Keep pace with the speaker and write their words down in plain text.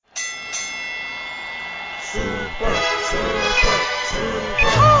And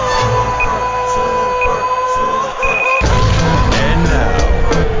now,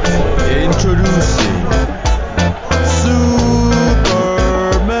 introducing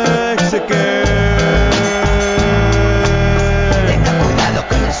Super Mexican. Tenga cuidado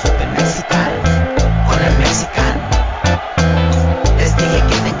con el super mexicano, con el mexicano. Les dije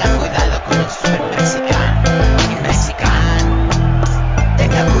que tenga cuidado con el super mexicano, el mexicano.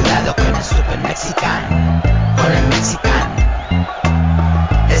 Tenga cuidado con el super mexicano, con el mexicano.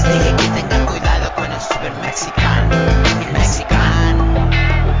 Les dije que tenga cuidado con el super mexicano, el mexicano.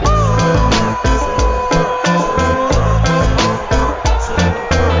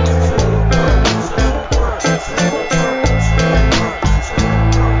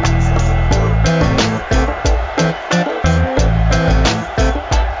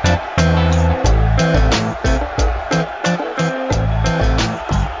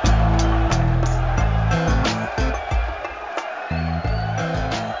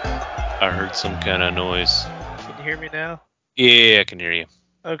 I heard some kind of noise. Can you hear me now? Yeah, I can hear you.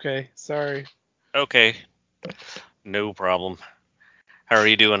 Okay, sorry. Okay. No problem. How are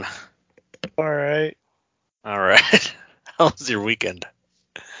you doing? All right. All right. How was your weekend?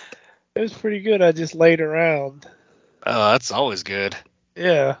 It was pretty good. I just laid around. Oh, that's always good.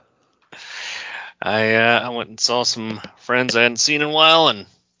 Yeah. I went and saw some friends I hadn't seen in a while and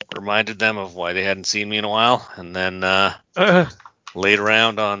reminded them of why they hadn't seen me in a while, and then laid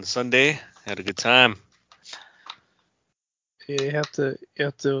around on Sunday. Had a good time. Yeah, you have to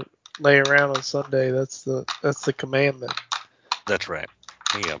lay around on Sunday. That's the commandment. That's right.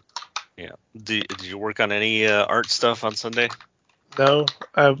 Yeah. Did you work on any art stuff on Sunday? No,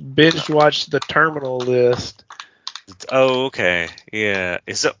 I binge watched The Terminal List. Oh, okay. Yeah.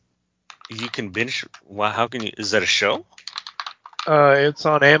 Is that you can binge? Wow, how can you? Is that a show? It's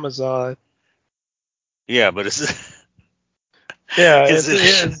on Amazon. Yeah, but is it? Yeah, Is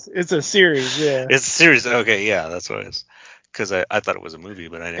it's a series. Yeah. It's a series. Okay, yeah, that's what it is. Because I thought it was a movie,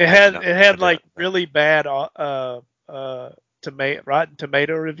 but I It had I did like not. really bad Rotten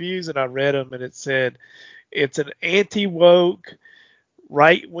Tomato reviews, and I read them, and it said it's an anti-woke,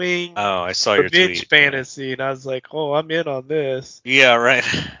 right-wing Oh, I saw your revenge tweet. fantasy, and I was like, oh, I'm in on this. Yeah, right.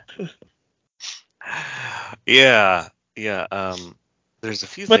 Yeah. There's a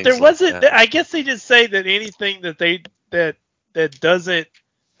few But things there like wasn't. that. I guess they just say that anything that's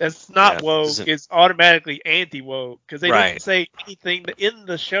not Yeah, woke isn't is automatically anti-woke, because they right. didn't say anything in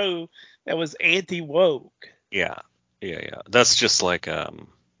the show that was anti-woke. Yeah. That's just like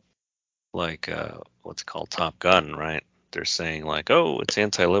what's it called, Top Gun, right? They're saying like, oh, it's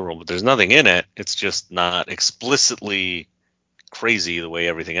anti-liberal, but there's nothing in it. It's just not explicitly crazy the way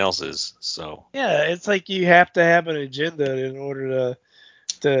everything else is. So Yeah, it's like you have to have an agenda in order to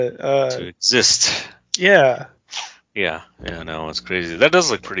to exist. yeah. Yeah, no, it's crazy. That does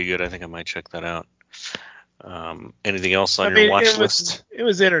look pretty good. I think I might check that out. Anything else on I your mean, watch list? it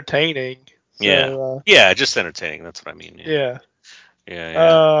was entertaining. So Yeah, just entertaining. That's what I mean. yeah.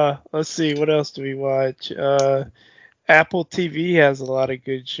 Yeah. Let's see, what else do we watch? Apple TV has a lot of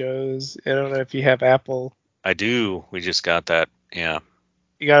good shows. I don't know if you have Apple. I do. We just got that. Yeah.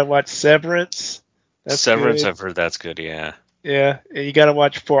 You gotta watch Severance. That's Severance, good. I've heard that's good. Yeah. Yeah, and you gotta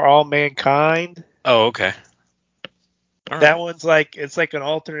watch For All Mankind. Oh, okay. All That right. one's like, it's like an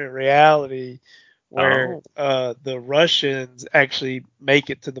alternate reality where Oh, the Russians actually make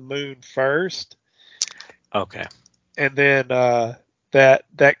it to the moon first, okay. and then that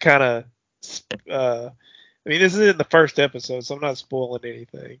kind of I mean, this is in the first episode, so I'm not spoiling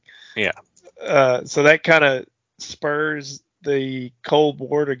anything. Yeah. So that kind of spurs the Cold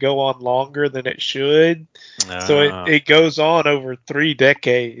War to go on longer than it should. So it goes on over 3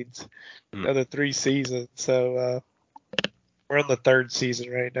 decades, another 3 seasons. So we're on the 3rd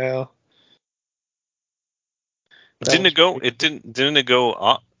season right now. Didn't it go? It didn't. Didn't it go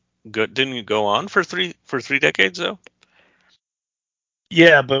on? Didn't it go on for 3 decades though?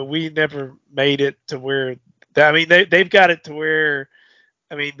 Yeah, but we never made it to where. I mean, they've got it to where.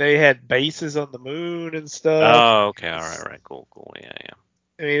 I mean, they had bases on the moon and stuff. Oh, okay. All right. Cool. Yeah.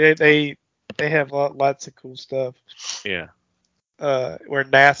 I mean, they have lots of cool stuff. Yeah. Where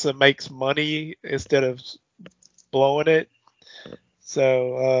NASA makes money instead of blowing it.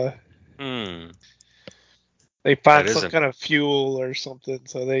 So they find some kind of fuel or something,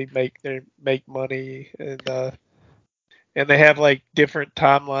 so they make money, and they have like different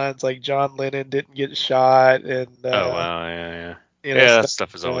timelines. Like John Lennon didn't get shot, and Oh wow, yeah. You know, that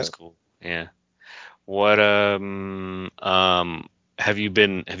stuff is always cool. Yeah. What have you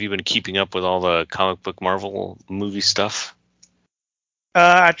been keeping up with all the comic book Marvel movie stuff?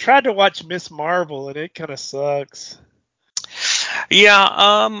 I tried to watch Miss Marvel and it kind of sucks. Yeah,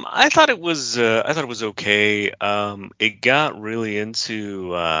 I thought it was okay. It got really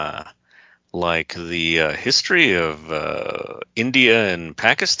into like the history of India and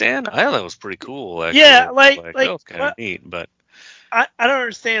Pakistan. I thought that was pretty cool, actually. Yeah, It was like, like oh, it's kind of what neat, but I don't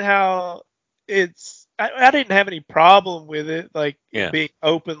understand how it's. I didn't have any problem with it, like it yeah, being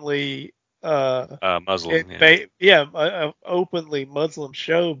openly, Muslim, yeah, openly Muslim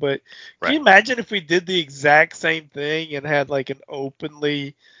show. But can you right. imagine if we did the exact same thing and had like an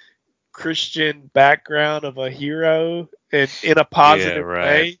openly Christian background of a hero and in a Yeah, positive right.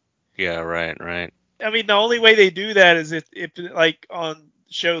 way? Yeah, right, right. I mean, the only way they do that is if like on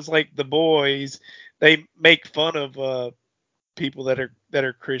shows like The Boys, they make fun of people that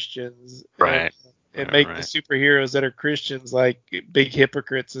are Christians Right. and Right, make the right. superheroes that are Christians like big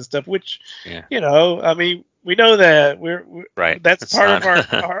hypocrites and stuff. Which, Yeah. I mean, we know that Right. that's It's part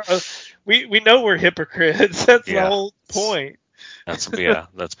not of our we know we're hypocrites. That's the yeah. whole point.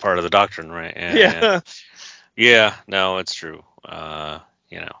 That's part of the doctrine, right? Yeah, yeah. Yeah, Yeah, no, it's true.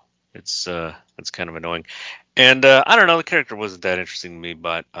 You know, it's kind of annoying. And I don't know, the character wasn't that interesting to me,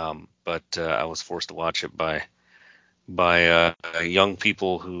 but I was forced to watch it by young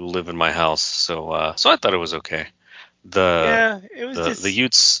people who live in my house. So I thought it was okay. The yeah. It was just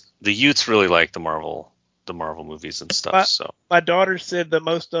the youths really like the Marvel movies and stuff. my So my daughter said the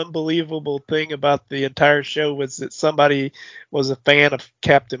most unbelievable thing about the entire show was that somebody was a fan of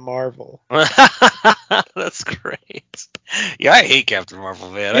Captain Marvel. that's great. Yeah, I hate Captain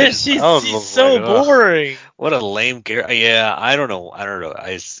Marvel, man. Yeah, I was she's just like, so ugh, boring. what a lame character. Yeah, I don't know.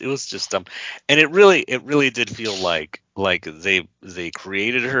 It was just and it really did feel like they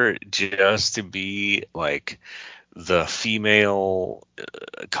created her just to be like the female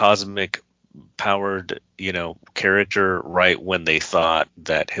cosmic powered, character right when they thought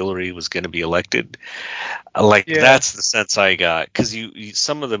that Hillary was going to be elected. Like Yeah, that's the sense I got because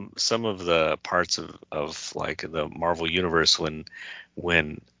some of the parts of like the Marvel universe when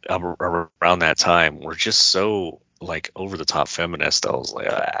around that time were just so like over the top feminist. I was like,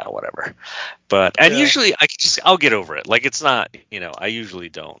 whatever. But and yeah. usually I'll get over it. Like it's not, I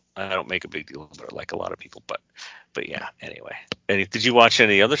usually I don't make a big deal of it like a lot of people. But yeah. Anyway, did you watch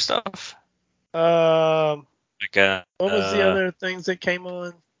any other stuff? Um, Like what was the other things that came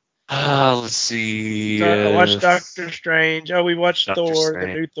on? let's see, I watched Doctor Strange. Oh, we watched Doctor Thor, the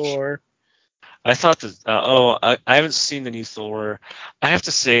Strange. new Thor. I thought that. I haven't seen the new Thor. I have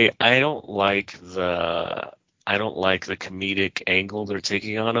to say, I don't like the comedic angle they're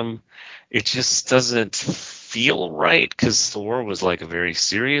taking on him. It just doesn't feel right because Thor was like a very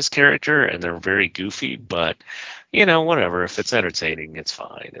serious character, and they're very goofy. But whatever. If it's entertaining, it's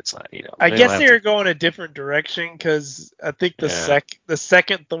fine. It's not. I They don't guess have they to. were going a different direction because I think Yeah. the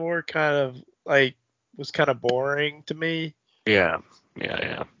second Thor kind of like was kind of boring to me. Yeah. Yeah.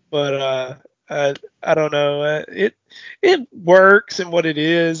 Yeah. But I don't know. It works in what it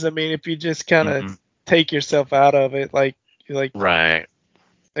is. I mean, if you just kind of Hmm. take yourself out of it, like Right.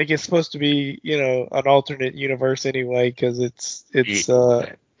 like it's supposed to be, an alternate universe anyway, because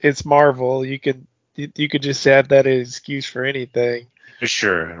Right. it's Marvel. You could just have that as excuse for anything.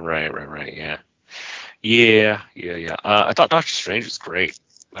 Sure. Right. Right. Right. Yeah. Yeah, yeah, yeah. I thought Doctor Strange was great.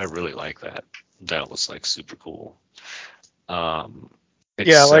 I really like that. That was like super cool. Um,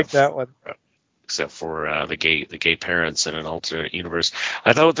 Yeah, I except like for, that one. except for the gay parents in an alternate universe.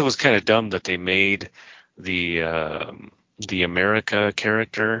 I thought that was kind of dumb that they made the America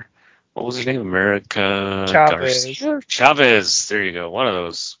character. What was his name? America Chavez. Garcia Chavez. There you go. One of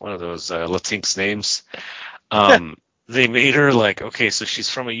those Latinx names. Um, they made her like, okay, so she's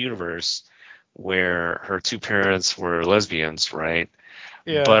from a universe where her two parents were lesbians, right?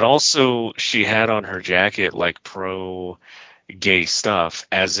 Yeah, But also she had on her jacket like pro gay stuff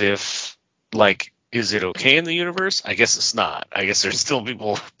as if like is it okay in the universe? I guess it's not. I guess there's still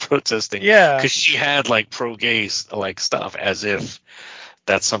people protesting yeah, because she had like pro gay like stuff as if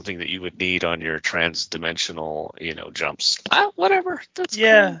that's something that you would need on your trans-dimensional, jumps. Whatever, that's cool,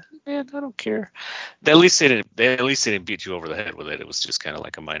 yeah. man. I don't care. At least they didn't. At least they didn't beat you over the head with it. It was just kind of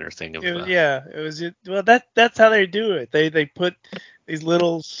like a minor thing of. It was well. That's how they do it. They put these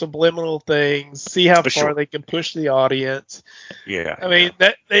little subliminal things, see how For far sure. they can push the audience. Yeah. I Yeah. mean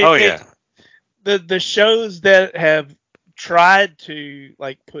that Oh yeah. the shows that have tried to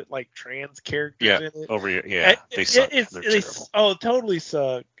like put like trans characters Yeah. in it, Over your. Yeah. They suck. They're terrible. totally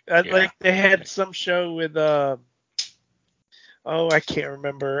suck. Yeah. Like they had some show with I can't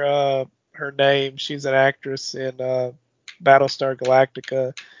remember her name. She's an actress in Battlestar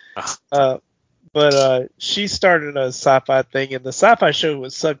Galactica. Ugh. Uh, But she started a sci-fi thing, and the sci-fi show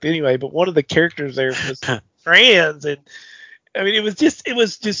was sucked anyway. But one of the characters there was trans, and I mean, it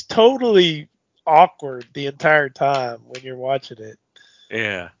was just totally awkward the entire time when you're watching it.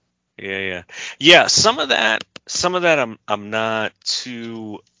 Yeah. Some of that I'm not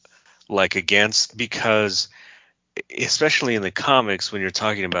too like against, because especially in the comics, when you're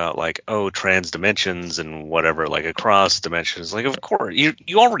talking about like, oh, trans dimensions and whatever, like across dimensions, like of course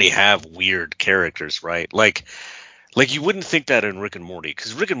you already have weird characters, right? Like you wouldn't think that in Rick and Morty,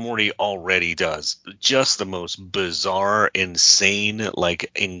 because Rick and Morty already does just the most bizarre, insane, like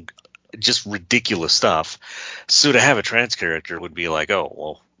in just ridiculous stuff. So to have a trans character would be like, oh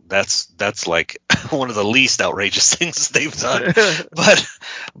well, that's like one of the least outrageous things they've done.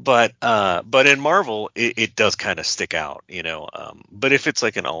 But in Marvel, it does kind of stick out, you know. But if it's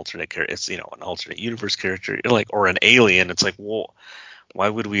like an alternate character, it's, you know, an alternate universe character, like, or an alien, it's like, well, why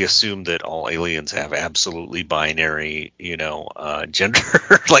would we assume that all aliens have absolutely binary, you know, gender?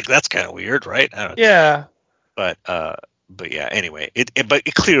 Like that's kind of weird, right? I don't, Yeah. but yeah. Anyway, but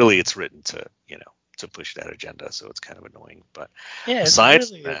clearly it's written to, you know, to push that agenda, so it's kind of annoying. But Yeah, it's aside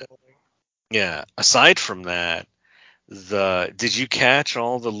really from that, annoying. yeah, aside from that, did you catch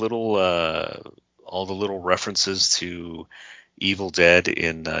all the little references to Evil Dead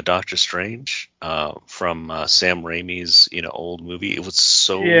in Doctor Strange from Sam Raimi's, you know, old movie? It was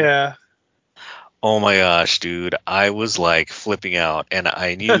so, Yeah. oh my gosh, dude, I was like flipping out, and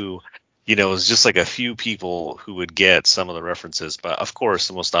I knew, you know, it was just like a few people who would get some of the references, but of course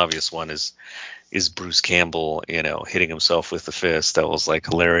the most obvious one is Bruce Campbell, you know, hitting himself with the fist. That was like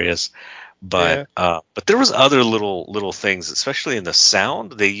hilarious. Yeah. But there was other little things, especially in the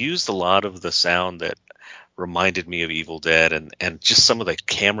sound. They used a lot of the sound that reminded me of Evil Dead, and just some of the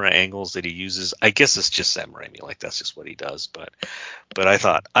camera angles that he uses. I guess it's just Sam Raimi, like that's just what he does. But I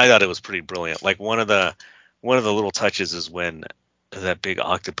thought it was pretty brilliant. Like one of the little touches is when that big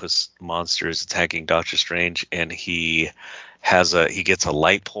octopus monster is attacking Doctor Strange, and he gets a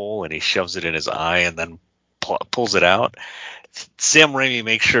light pole and he shoves it in his eye and then pulls it out. Sam Raimi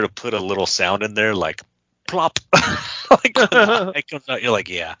makes sure to put a little sound in there, like plop, like when the eye comes out. You're like,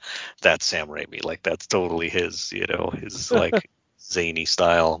 yeah, that's Sam Raimi. Like that's totally his, you know, his like zany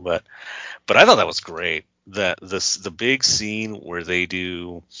style. But I thought that was great. That the big scene where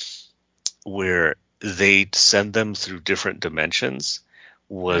they send them through different dimensions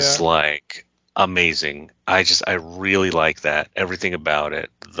was Yeah. like amazing. I really like that. Everything about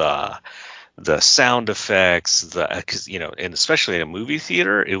it. The sound effects, because, you know, and especially in a movie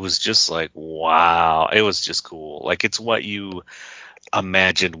theater, it was just like, wow, it was just cool. Like it's what you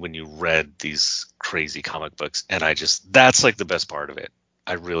imagined when you read these crazy comic books, and that's like the best part of it.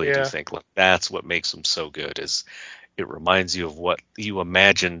 I really do Yeah. think like that's what makes them so good, is it reminds you of what you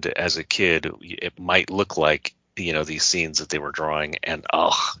imagined as a kid it might look like, you know, these scenes that they were drawing, and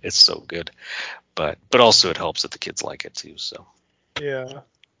oh, it's so good. But also it helps that the kids like it too. Yeah.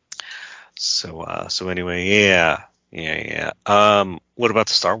 So anyway, yeah. What about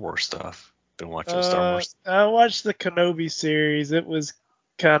the Star Wars stuff? Been watching the Star Wars? I watched the Kenobi series. It was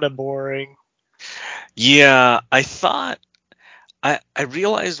kind of boring. Yeah, I thought I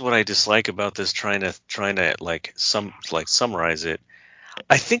realized what I dislike about this. Trying to like summarize it.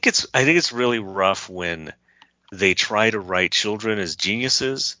 I think it's really rough when they try to write children as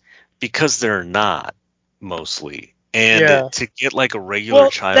geniuses, because they're not, mostly. And Yeah. to get like a regular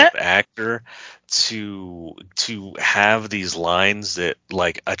Well, child actor to have these lines that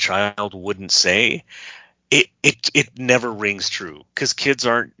like a child wouldn't say, it never rings true, because kids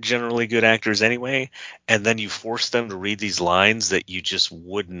aren't generally good actors anyway, and then you force them to read these lines that you just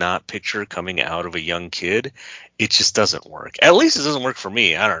would not picture coming out of a young kid. It just doesn't work. At least it doesn't work for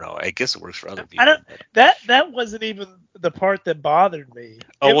me. I don't know, I guess it works for other I don't. people, but That wasn't even the part that bothered me.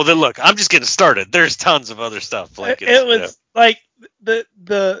 oh well, then look, I'm just getting started. There's tons of other stuff, like it's, It you know. was like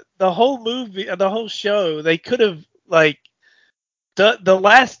the whole movie, the whole show. They could have like the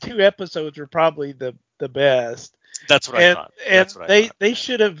last two episodes were probably the best, That's what I and thought. and That's what I they thought. they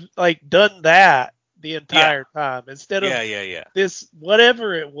should have like done that the Yeah, entire time instead of yeah. this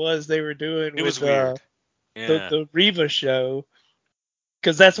whatever it was they were doing It with was weird. the Yeah. the Reva show,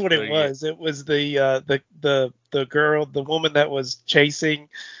 because that's what it But yeah, was. It was the girl, the woman that was chasing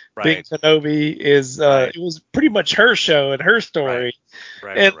Big right, Kenobi is right, it was pretty much her show and her right, story. right,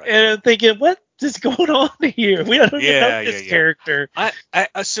 right, And right. and I'm thinking, what is going on here? We don't even know this Yeah. character.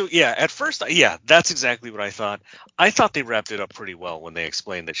 So yeah, at first, yeah, that's exactly what I thought. I thought they wrapped it up pretty well when they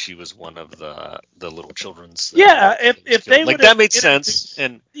explained that she was one of the little children's that Yeah, was if killed. they Like would have that made sense, introduced,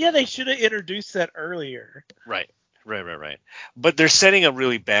 and yeah, they should have introduced that earlier. right. Right. But they're setting a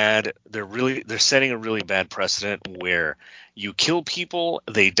really bad. They're setting a really bad precedent where you kill people,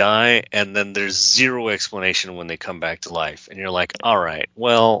 they die, and then there's zero explanation when they come back to life, and you're like, all right,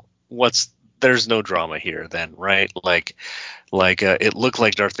 well, there's no drama here then, right? Like it looked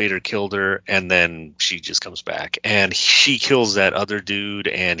like Darth Vader killed her, and then she just comes back, and she kills that other dude,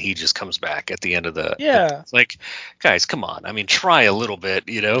 and he just comes back at the end of Yeah. It's like, guys, come on. I mean, try a little bit,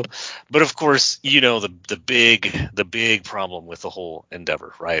 you know. But of course, you know the big problem with the whole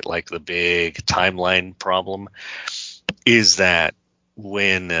endeavor, right? Like the big timeline problem is that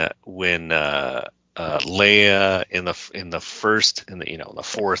when Leia in the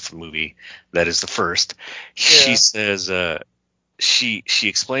fourth movie, that is the first, she Yeah. says she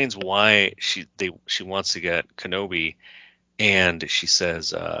explains why she wants to get Kenobi, and she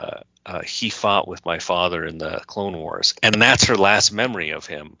says he fought with my father in the Clone Wars, and that's her last memory of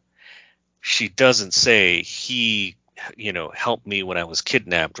him. She doesn't say he helped me when I was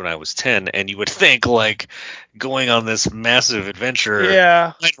kidnapped when I was 10, and you would think, like, going on this massive adventure,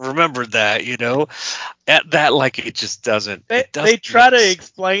 Yeah. I remembered that, at that, like, it just doesn't it They doesn't try make to sense.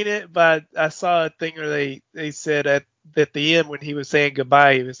 explain it, but I saw a thing where they said at the end when he was saying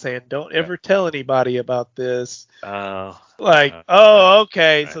goodbye, he was saying, "Don't Yeah. ever tell anybody about this." Oh, Like, right, oh,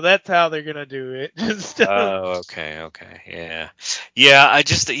 okay, right. so that's how they're gonna do it. Just Oh, okay, yeah. I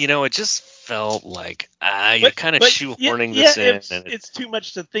just, it just felt like you're kind of but yeah, shoehorning yeah, this in, and it's too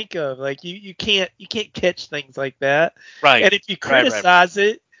much to think of. Like you can't catch things like that, right, and if you right, criticize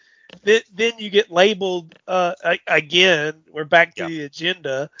it, then you get labeled again. We're back to yeah, the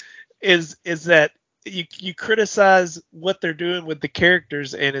agenda. Is that you criticize what they're doing with the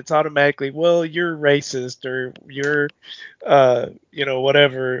characters, and it's automatically, well, you're racist or you're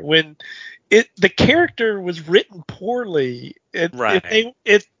whatever. When the character was written poorly, if right,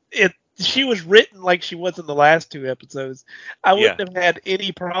 if she was written like she was in the last two episodes, I yeah, wouldn't have had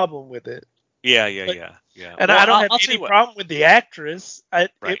any problem with it. But yeah. and Well, I don't have I'll tell any you what, problem with the actress. right.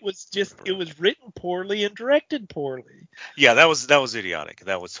 It was written poorly and directed poorly. Yeah, that was idiotic.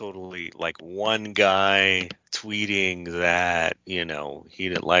 That was totally like one guy tweeting that he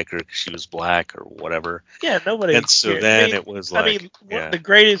didn't like her because she was black or whatever, Yeah, nobody and so cared. then it was like, The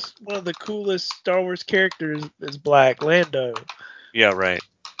greatest, one of the coolest Star Wars characters is Black Lando. yeah, right,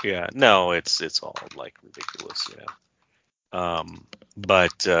 yeah. No, it's all like ridiculous,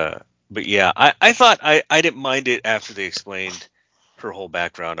 But yeah, I thought I didn't mind it after they explained her whole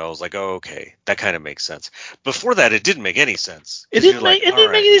background. I was like, oh, okay, that kind of makes sense. Before that, it didn't make any sense because you're like, It all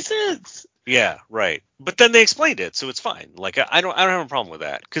didn't make right, any sense. yeah, right. But then they explained it, so it's fine. Like I don't have a problem with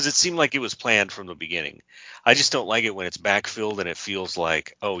that because it seemed like it was planned from the beginning. I just don't like it when it's backfilled and it feels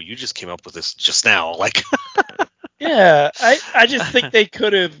like, oh, you just came up with this just now. Like Yeah, I just think they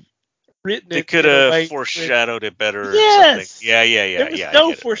could have written they it could in a have way when foreshadowed it better or something. yes, there was Yeah. I no get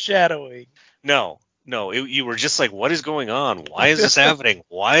it. foreshadowing. No, you were just like, what is going on? Why is this happening?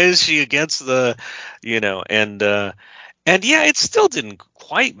 Why is she against and yeah, it still didn't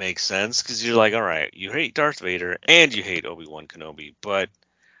quite make sense because you're like, all right, you hate Darth Vader and you hate Obi-Wan Kenobi, but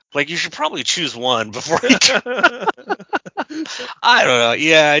like you should probably choose one before you. I don't know.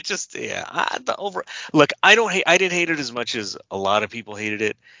 Yeah, it just yeah. The over look, I didn't hate it as much as a lot of people hated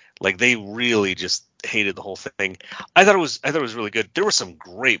it. Like they really just hated the whole thing. I thought it was really good. There were some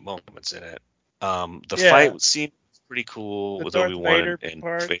great moments in it. The Yeah, fight scene was pretty cool the with Darth Obi-Wan Vader and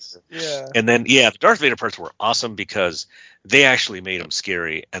parts. Vader. Yeah. And then yeah, the Darth Vader parts were awesome because they actually made him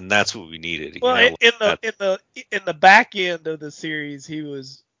scary, and that's what we needed. Well, Like that. in the back end of the series,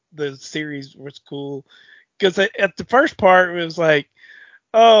 the series was cool because at the first part it was like,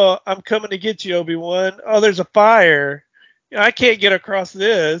 oh, I'm coming to get you, Obi-Wan. Oh, there's a fire. I can't get across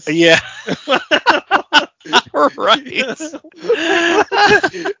this. Yeah, right. What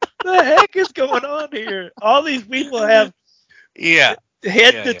the heck is going on here? All these people have Yeah,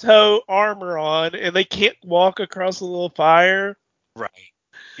 head to yeah. toe armor on, and they can't walk across a little fire. Right.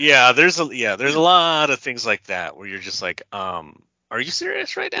 Yeah, there's a lot of things like that where you're just like, are you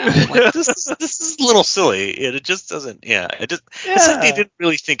serious right now? Like this is a little silly. It just doesn't it's like they Yeah, didn't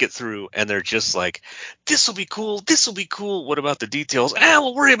really think it through and they're just like, this will be cool, this will be cool. What about the details?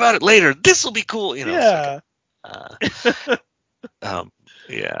 We'll worry about it later. This will be cool. It's like yeah, uh um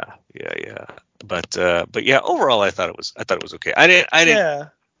yeah. But yeah, overall I thought it was okay. I didn't yeah.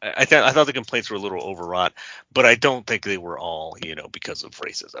 I thought the complaints were a little overwrought, but I don't think they were all, because of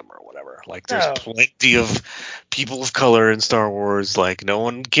racism or whatever. Like, there's No, plenty of people of color in Star Wars. Like, no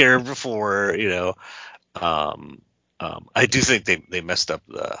one cared before. I do think they messed up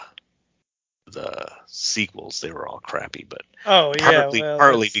the sequels, they were all crappy, but Oh yeah,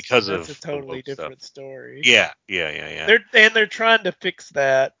 partly because that's a of totally woke stuff. different story. Yeah. They're trying to fix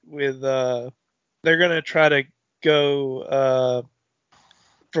that with they're gonna try to go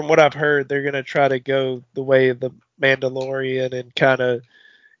from what I've heard, they're gonna try to go the way of the Mandalorian and kind of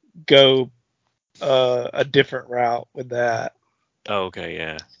go a different route with that. Oh, okay,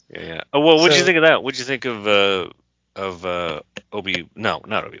 yeah. Oh, well, what'd you think of that? What'd you think of not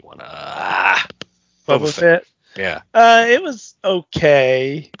Obi-Wan. Boba Fett. Yeah. It was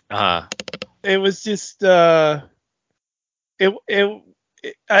okay. It was just it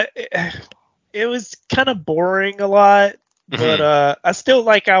was kind of boring a lot, but I still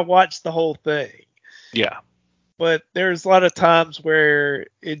I watched the whole thing. Yeah. But there's a lot of times where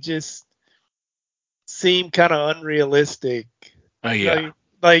it just seemed kind of unrealistic. Yeah.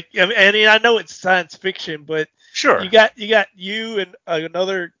 I know it's science fiction, but sure, you got you and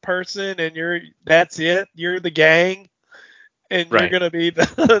another person, and that's it. You're the gang, and you're gonna be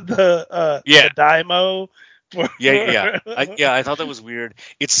the daimyo. I thought that was weird.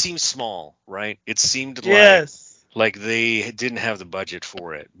 It seemed small, right? It seemed like they didn't have the budget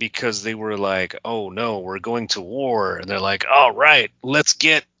for it, because they were like, oh no, we're going to war, and they're like, all right, let's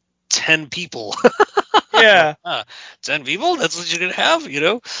get 10 people. Yeah. 10 people? That's what you're going to have,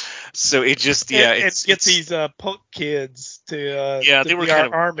 So it just, it's get these punk kids to they were be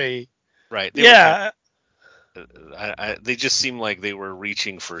our army. Right. They just seemed like they were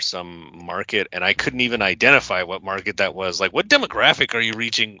reaching for some market, and I couldn't even identify what market that was. Like, what demographic are you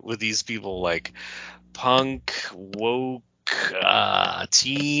reaching with these people? Like, punk, woke,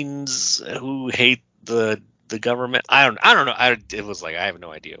 teens who hate the government. I don't know. It was like, I have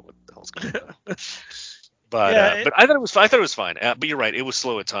no idea what the hell's going on. But I thought it was fine. But you're right, it was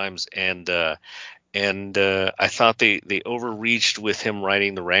slow at times, and I thought they overreached with him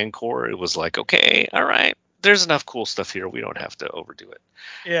riding the Rancor. It was like, okay, all right, there's enough cool stuff here. We don't have to overdo it.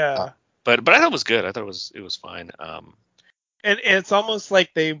 Yeah. But I thought it was good. I thought it was fine. And it's almost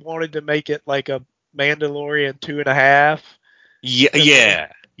like they wanted to make it like a Mandalorian 2.5.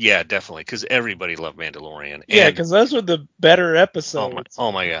 Yeah, definitely, because everybody loved Mandalorian. Yeah, because those were the better episodes.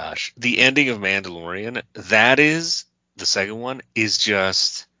 Oh my gosh, the ending of Mandalorian, the second one, is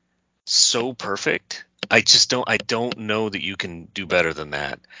just so perfect. I don't know that you can do better than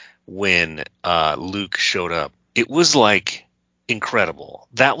that. When Luke showed up, it was like incredible.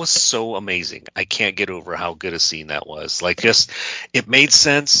 That was so amazing. I can't get over how good a scene that was. Like, just, it made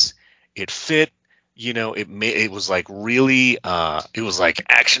sense. It fit. It was like really, it was like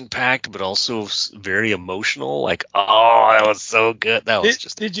action packed, but also very emotional. Like, oh, that was so good. That was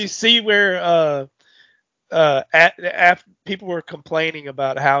just. Did you see where after people were complaining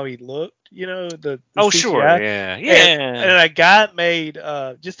about how he looked? The CGI. Sure, yeah. And a guy made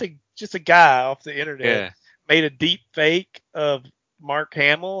just a guy off the internet made a deep fake of Mark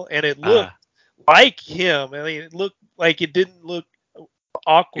Hamill, and it looked like him. I mean, it looked like it didn't look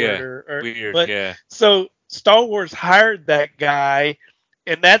awkward or weird. But so Star Wars hired that guy,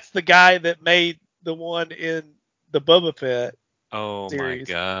 and that's the guy that made the one in the Boba Fett series.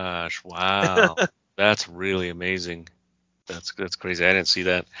 My gosh! Wow, that's really amazing. That's crazy. I didn't see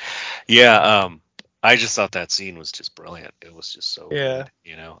that. Yeah, I just thought that scene was just brilliant. It was just so good.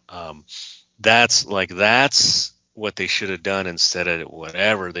 That's what they should have done instead of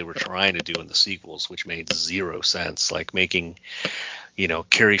whatever they were trying to do in the sequels, which made zero sense. Like making,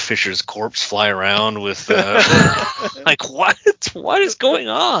 Carrie Fisher's corpse fly around with, like, what is going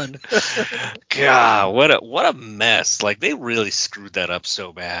on? God, what a mess. Like, they really screwed that up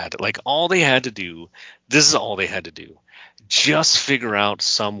so bad. Like, this is all they had to do. Just figure out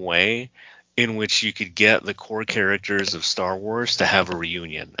some way in which you could get the core characters of Star Wars to have a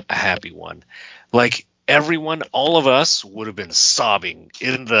reunion, a happy one. Like, everyone, all of us would have been sobbing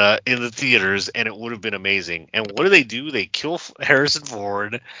in the theaters, and it would have been amazing. And what do? They kill Harrison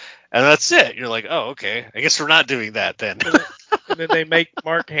Ford, and that's it. You're like, oh, okay. I guess we're not doing that then. And then they make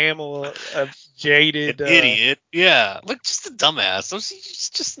Mark Hamill a jaded idiot. Yeah, like, just a dumbass. He's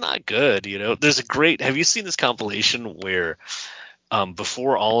just not good. There's a great. Have you seen this compilation where,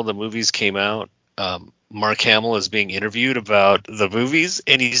 before all of the movies came out, Mark Hamill is being interviewed about the movies,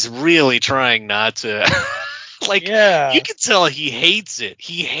 and he's really trying not to. You can tell he hates it.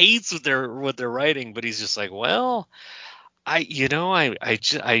 He hates what they're writing, but he's just like, well, you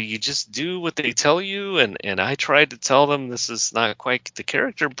just do what they tell you, and I tried to tell them this is not quite the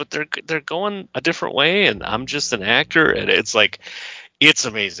character, but they're going a different way, and I'm just an actor, and it's like, it's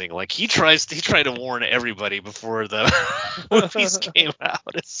amazing. Like, he tried to warn everybody before the movies came out.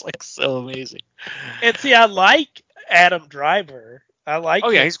 It's like so amazing. And see, I like Adam Driver. I like Oh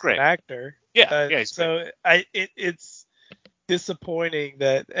yeah, him he's as an great. actor. Yeah, he's great. So it's disappointing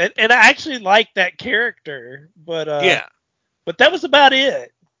that, and I actually like that character, Yeah. but that was about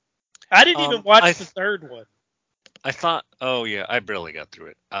it. I didn't even watch the third one. I thought, oh yeah, I barely got through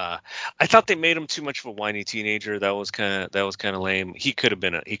it. I thought they made him too much of a whiny teenager. That was kind of lame. He could have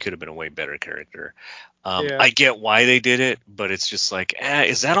been a way better character. Yeah. I get why they did it, but it's just like,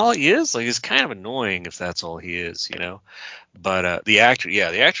 is that all he is? Like, it's kind of annoying if that's all he is, you know. But the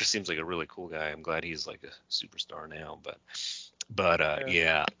actor seems like a really cool guy. I'm glad he's like a superstar now.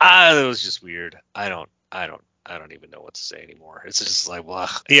 Yeah, it was just weird. I don't even know what to say anymore. It's just like, well,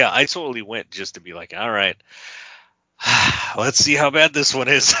 yeah, I totally went just to be like, all right. Let's see how bad this one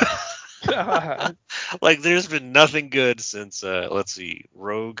is. Like, there's been nothing good since let's see,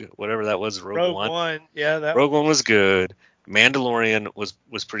 Rogue, whatever that was, Rogue One. Yeah, Rogue One was good. Mandalorian was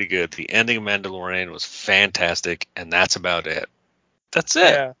pretty good. The ending of Mandalorian was fantastic, and that's about it. That's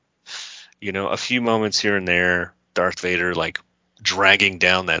it. Yeah. You know, a few moments here and there. Darth Vader like dragging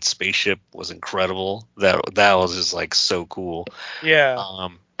down that spaceship was incredible. That was just like so cool. Yeah.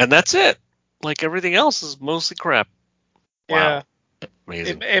 And that's it. Like, everything else is mostly crap. Wow. Yeah.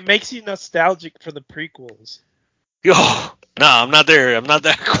 Amazing. It makes you nostalgic for the prequels. Oh, no, I'm not there. I'm not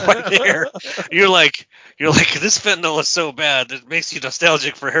that quite there. You're like, this fentanyl is so bad that it makes you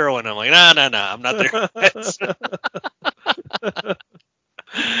nostalgic for heroin. I'm like, nah, I'm not there yet.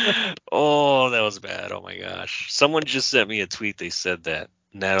 Oh, that was bad. Oh my gosh. Someone just sent me a tweet. They said that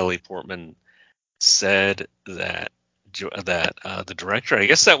Natalie Portman said that the director, I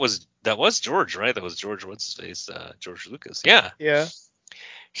guess that was George, right? That was George, what's his face? George Lucas. Yeah. Yeah.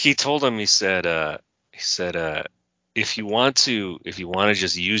 He told him, he said, if you want to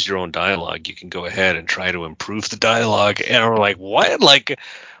just use your own dialogue, you can go ahead and try to improve the dialogue. And we're like, what? Like,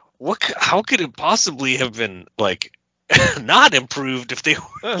 how could it possibly have been like not improved if they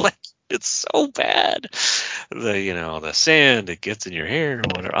were like, it's so bad. The sand, it gets in your hair or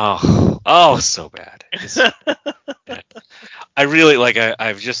whatever. Oh, so bad. Yeah. I really like.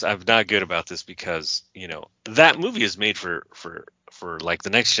 I'm not good about this because that movie is made for like the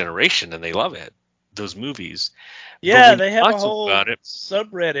next generation, and they love it. Those movies. Yeah, they have a Talk whole about it.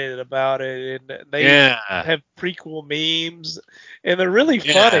 subreddit about it, and they Yeah. have prequel memes, and they're really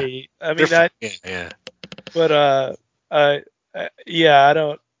funny. I mean, yeah. but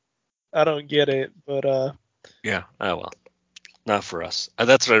yeah, I don't get it, but Yeah. Oh well, not for us.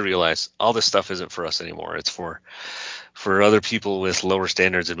 That's what I realized. All this stuff isn't for us anymore. It's for other people with lower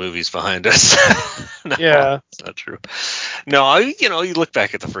standards in movies behind us. No, yeah, it's not true. No, you look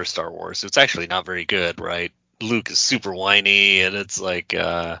back at the first Star Wars. It's actually not very good, right? Luke is super whiny, and it's like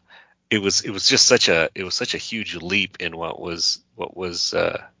it was just such a huge leap in what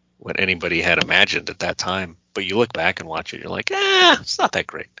anybody had imagined at that time. But you look back and watch it, you're like, it's not that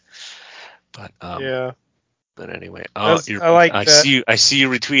great. But yeah. But anyway, I like I that. see you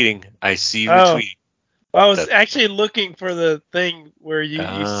retweeting. Oh, I was That. actually looking for the thing where you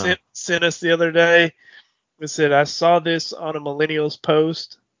Ah. sent us the other day. It said, I saw this on a millennials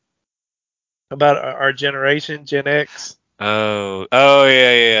post about our generation, Gen X. Oh,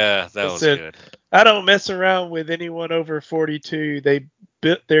 yeah. That It was said, good. I don't mess around with anyone over 42. They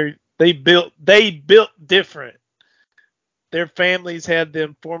built different. Their families had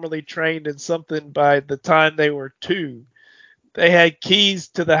them formally trained in something by the time they were 2. They had keys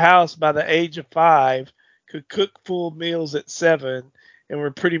to the house by the age of 5, could cook full meals at 7, and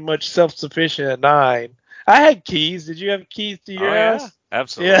were pretty much self-sufficient at 9. I had keys. Did you have keys to your Oh yeah, house?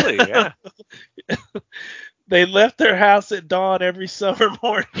 absolutely. Yeah. They left their house at dawn every summer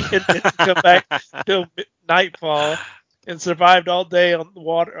morning and didn't come back till nightfall, and survived all day on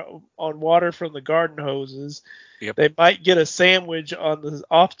water from the garden hoses. Yep. They might get a sandwich on the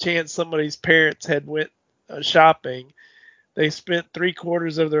off chance somebody's parents had went shopping. They spent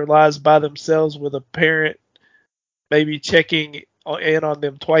 3/4 of their lives by themselves with a parent maybe checking in on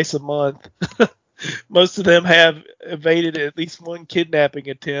them twice a month. Most of them have evaded at least one kidnapping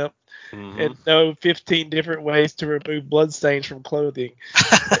attempt and know 15 different ways to remove bloodstains from clothing.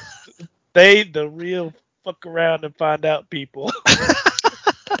 The real fuck around and find out people.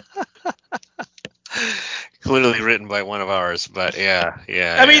 Clearly written by one of ours, but yeah.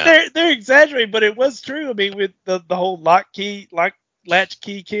 I mean, they're exaggerating, but it was true. I mean, with the whole latchkey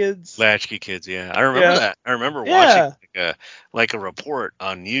kids. Latchkey kids, yeah. I remember that. I remember watching like a report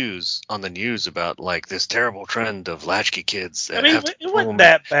on the news about like this terrible trend of latchkey kids that I mean, have it wasn't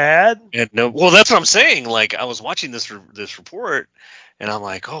that bad. and no, well, that's what I'm saying. Like, I was watching this report, And I'm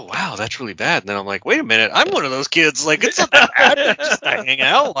like, oh wow, that's really bad. And then I'm like, wait a minute, I'm one of those kids. Like, it's not that bad. Just I hang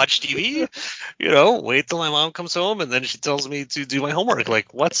out, watch TV, wait till my mom comes home, and then she tells me to do my homework.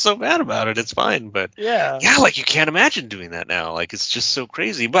 Like, what's so bad about it? It's fine. But yeah, like you can't imagine doing that now. Like, it's just so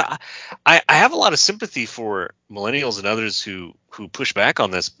crazy. But I have a lot of sympathy for millennials and others who push back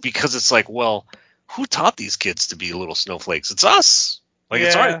on this, because it's like, well, who taught these kids to be little snowflakes? It's us. Like,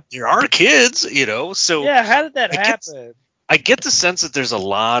 they're our kids, So yeah, how did that happen? I get the sense that there's a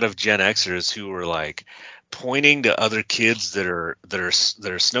lot of Gen Xers who are like pointing to other kids that are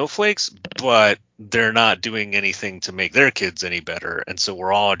snowflakes, but they're not doing anything to make their kids any better, and so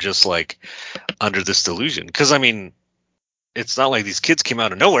we're all just like under this delusion. Because I mean, it's not like these kids came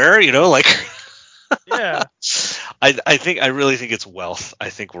out of nowhere, like. Yeah. I really think it's wealth. I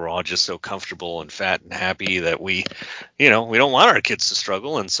think we're all just so comfortable and fat and happy that we don't want our kids to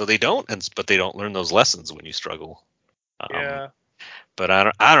struggle, and so they don't, but they don't learn those lessons when you struggle. Yeah. But I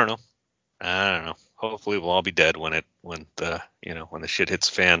don't know. I don't know. Hopefully we'll all be dead when the shit hits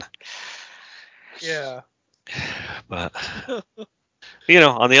the fan. Yeah. But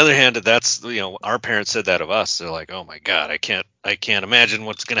on the other hand, that's our parents said that of us. They're like, oh my god, I can't imagine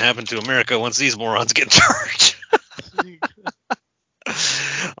what's going to happen to America once these morons get in charge.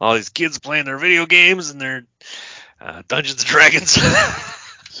 All these kids playing their video games and their Dungeons and Dragons.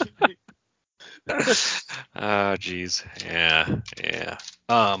 Oh, geez. Yeah.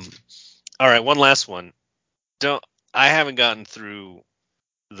 All right, one last one. I haven't gotten through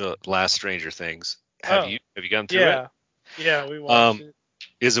the last Stranger Things. Have you gotten through it? Yeah, we watched it.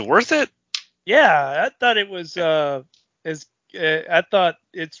 Is it worth it? Yeah, I thought it was I thought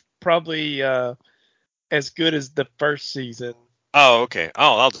it's probably as good as the first season. Oh, okay.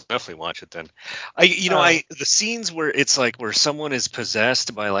 Oh, I'll definitely watch it then. The scenes where it's like where someone is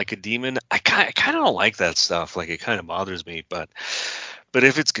possessed by like a demon, I kind of don't like that stuff. Like, it kind of bothers me, but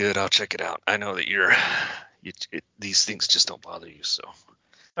if it's good, I'll check it out. I know that these things just don't bother you, so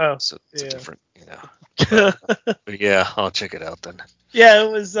it's a different, but yeah, I'll check it out then. Yeah,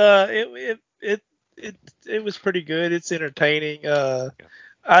 it was it was pretty good. It's entertaining. I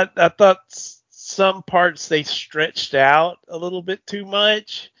thought some parts they stretched out a little bit too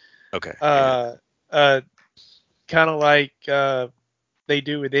much. Okay. Kind of like they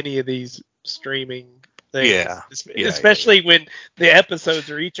do with any of these streaming things. Yeah. Especially when the episodes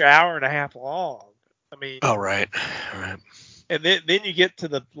are each hour and a half long. I mean. Oh, right. And then you get to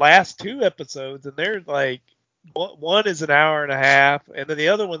the last two episodes, and they're like, one is an hour and a half, and then the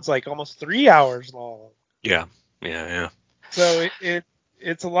other one's like almost 3 hours long. Yeah. So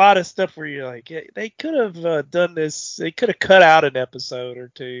it's a lot of stuff where you're like, they could have done this. They could have cut out an episode or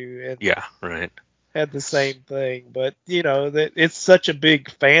two and had the same thing. But that it's such a big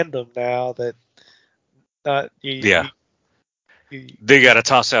fandom now that they got to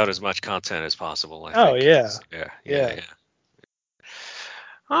toss out as much content as possible. I think. Yeah.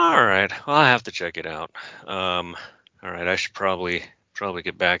 All right. Well, I have to check it out. All right. I should probably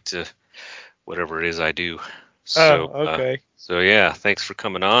get back to whatever it is I do. So, okay. So yeah, thanks for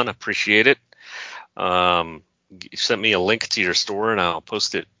coming on. I appreciate it. You sent me a link to your store, and I'll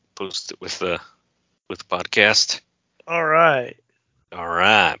post it with the podcast. All right.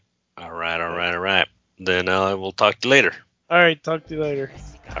 Then we'll talk to you later. All right. Talk to you later.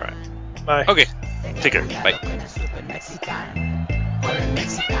 All right. Bye. Okay. Take care. Bye. Mexican.